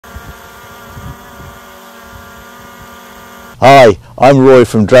Hi, I'm Roy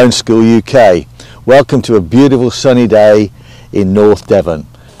from Drone School UK. Welcome to a beautiful sunny day in North Devon.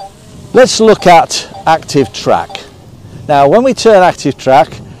 Let's look at ActiveTrack. Now when we turn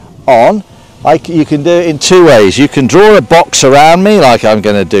ActiveTrack on, you can do it in two ways. You can draw a box around me like I'm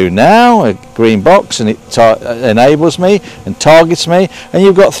going to do now, a green box, and it enables me and targets me, and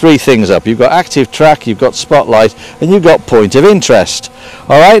you've got three things up. You've got ActiveTrack, you've got Spotlight, and you've got point of interest.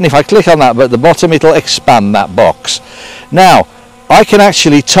 Alright, and if I click on that at the bottom, it'll expand that box. Now I can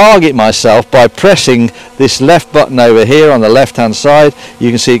actually target myself by pressing this left button over here on the left hand side. You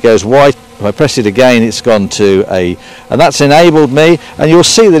can see it goes white. If I press it again, it's gone to and that's enabled me, and you'll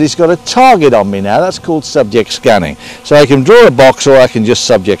see that it's got a target on me now. That's called subject scanning. So I can draw a box or I can just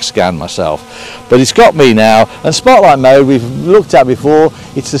subject scan myself. But it's got me now, and Spotlight mode we've looked at before.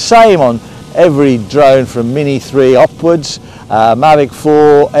 It's the same on every drone from Mini 3 upwards, Mavic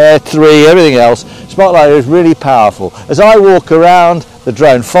 4, Air 3, everything else. Spotlight is really powerful. As I walk around, the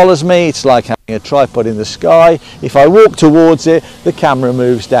drone follows me. It's like having a tripod in the sky. If I walk towards it, the camera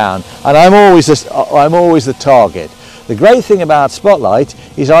moves down, and I'm always the target. The great thing about Spotlight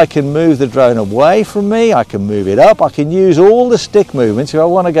is I can move the drone away from me, I can move it up, I can use all the stick movements. If I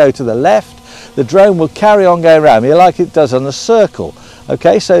want to go to the left, the drone will carry on going around me like it does on the circle.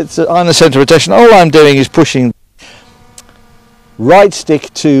 Okay, so it's on the centre of attention. All I'm doing is pushing right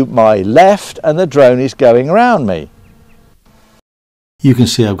stick to my left, and the drone is going around me. You can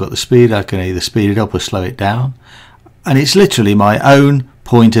see I've got the speed. I can either speed it up or slow it down, and it's literally my own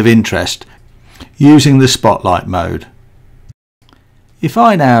point of interest using the Spotlight mode. If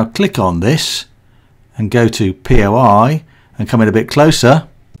I now click on this and go to POI and come in a bit closer,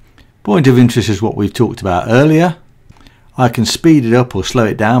 point of interest is what we've talked about earlier. I can speed it up or slow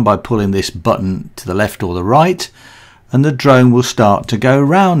it down by pulling this button to the left or the right, and the drone will start to go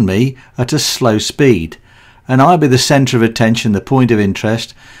round me at a slow speed, and I'll be the centre of attention, the point of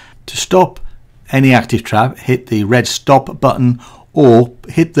interest. To stop any ActiveTrack, hit the red stop button or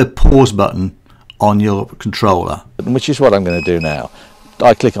hit the pause button on your controller, which is what I'm going to do now.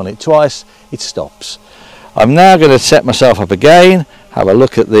 I click on it twice, it stops. I'm now going to set myself up again, have a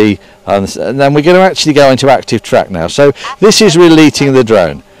look at the, and then we're going to actually go into ActiveTrack now. So this is releasing the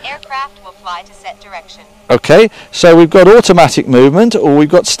drone. Aircraft will fly to set direction. Okay, so we've got automatic movement or we've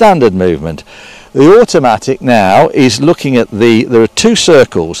got standard movement. The automatic now is looking at there are two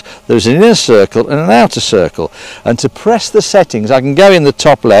circles. There's an inner circle and an outer circle. And to press the settings, I can go in the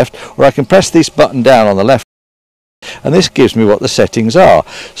top left, or I can press this button down on the left, and this gives me what the settings are.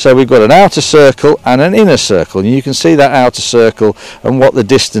 So we've got an outer circle and an inner circle, and you can see that outer circle and what the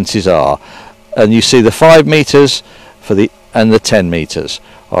distances are. And you see the 5 meters and the 10 meters.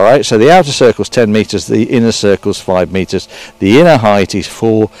 Alright, so the outer circle is 10 meters, the inner circle is 5 meters, the inner height is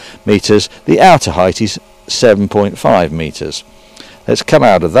 4 meters, the outer height is 7.5 meters. Let's come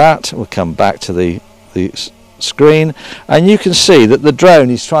out of that, we'll come back to the screen, and you can see that the drone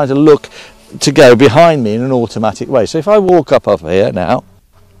is trying to go behind me in an automatic way. So if I walk up here now,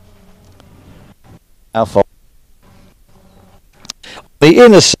 the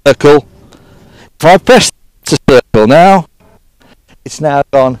inner circle, if I press the circle now, it's now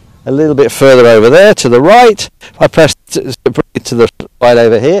gone a little bit further over there to the right. If I press to the right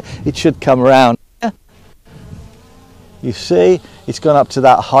over here, it should come around here. You see, it's gone up to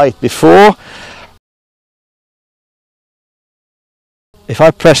that height before. If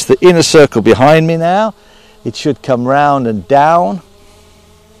I press the inner circle behind me now, it should come round and down.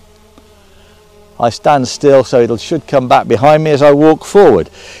 I stand still, so it should come back behind me as I walk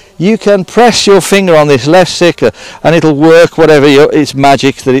forward. You can press your finger on this left stick and it'll work whatever it's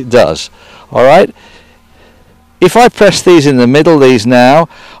magic that it does. Alright? If I press these in the middle, these now,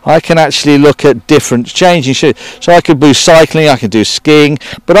 I can actually look at different changing shit. So I could do cycling, I can do skiing,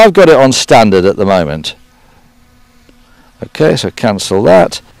 but I've got it on standard at the moment. Okay, so cancel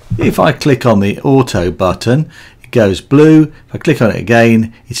that. If I click on the auto button, it goes blue. If I click on it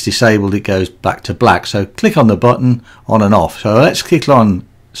again, it's disabled, it goes back to black. So click on the button on and off. So let's click on,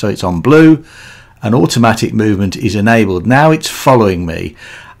 so it's on blue, and automatic movement is enabled. Now it's following me,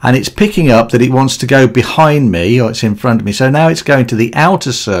 and it's picking up that it wants to go behind me, or it's in front of me. So now it's going to the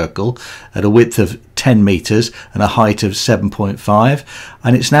outer circle at a width of 10 meters and a height of 7.5,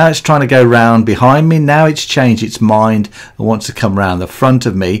 and it's trying to go round behind me. Now it's changed its mind and wants to come round the front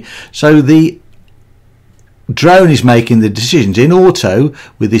of me. So the drone is making the decisions in auto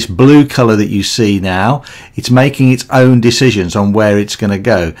with this blue color that you see now. It's making its own decisions on where it's going to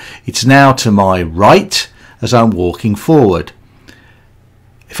go. It's now to my right as I'm walking forward.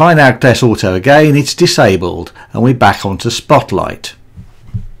 If I now press auto again, it's disabled and we're back onto Spotlight.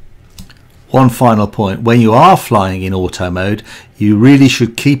 One final point, when you are flying in auto mode, you really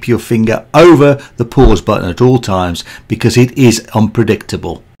should keep your finger over the pause button at all times, because it is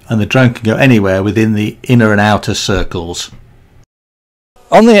unpredictable and the drone can go anywhere within the inner and outer circles.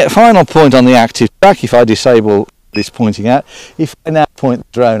 On the final point on the ActiveTrack, if I disable this pointing out, if I now point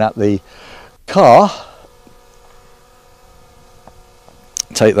the drone at the car,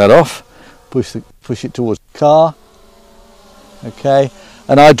 take that off, push it towards the car, okay,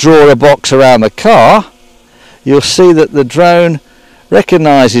 and I draw a box around the car, you'll see that the drone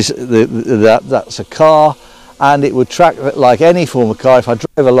recognises that that's a car, and it would track like any form of car. If I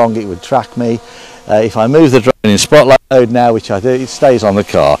drove along, it would track me. If I move the drone in spotlight mode now, which I do, it stays on the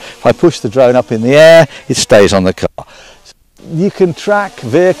car. If I push the drone up in the air, it stays on the car. You can track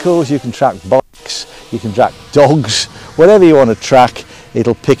vehicles, you can track bikes, you can track dogs, whatever you want to track,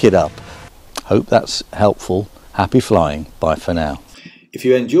 it'll pick it up. Hope that's helpful. Happy flying. Bye for now. If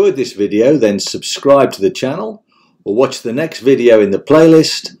you enjoyed this video, then subscribe to the channel or watch the next video in the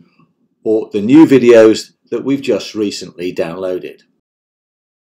playlist or the new videos that we've just recently downloaded.